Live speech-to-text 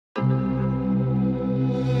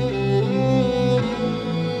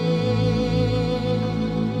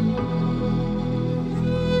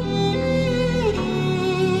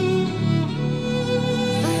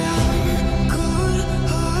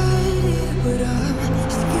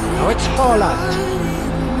Haaland.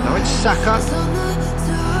 Now it's Saka.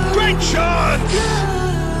 Great chance!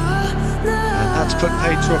 And that's put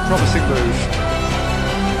paid to a promising move.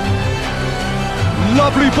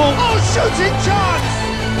 Lovely ball. Oh, shooting chance!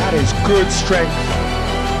 That is good strength.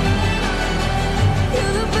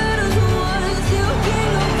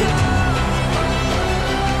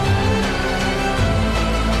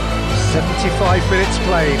 "75 minutes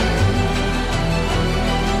played."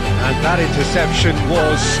 And that interception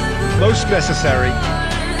was most necessary.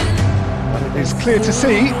 But it is clear to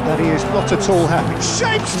see that he is not at all happy.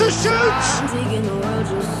 Shapes to shoot!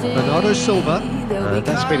 Bernardo Silva,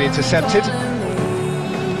 that's been intercepted.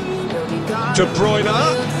 De Bruyne,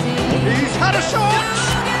 he's had a shot!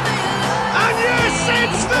 And yes,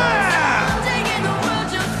 it's there!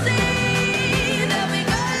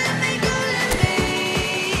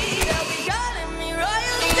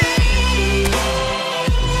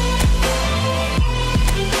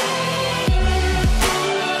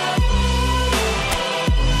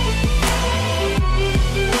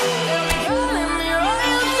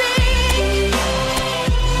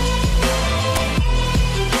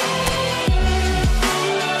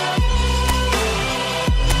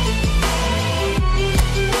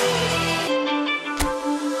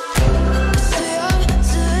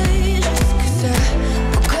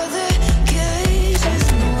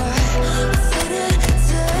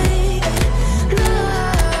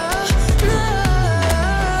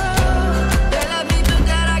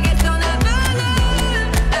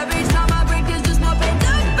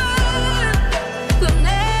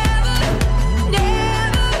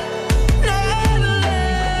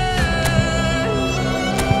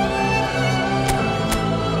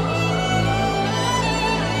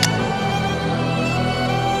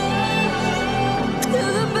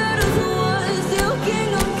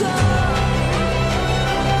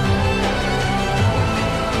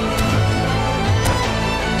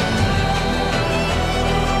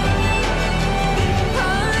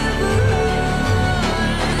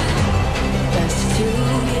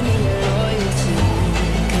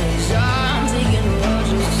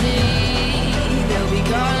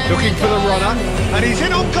 Looking for the runner, and he's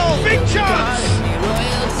in on goal. Big chance!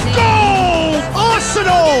 Goal!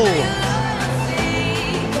 Arsenal!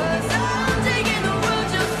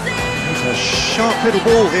 It's a sharp little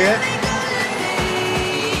ball here.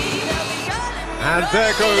 And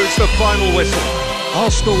there goes the final whistle.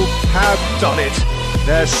 Arsenal have done it.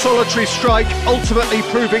 Their solitary strike ultimately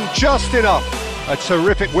proving just enough. A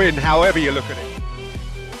terrific win, however you look at it.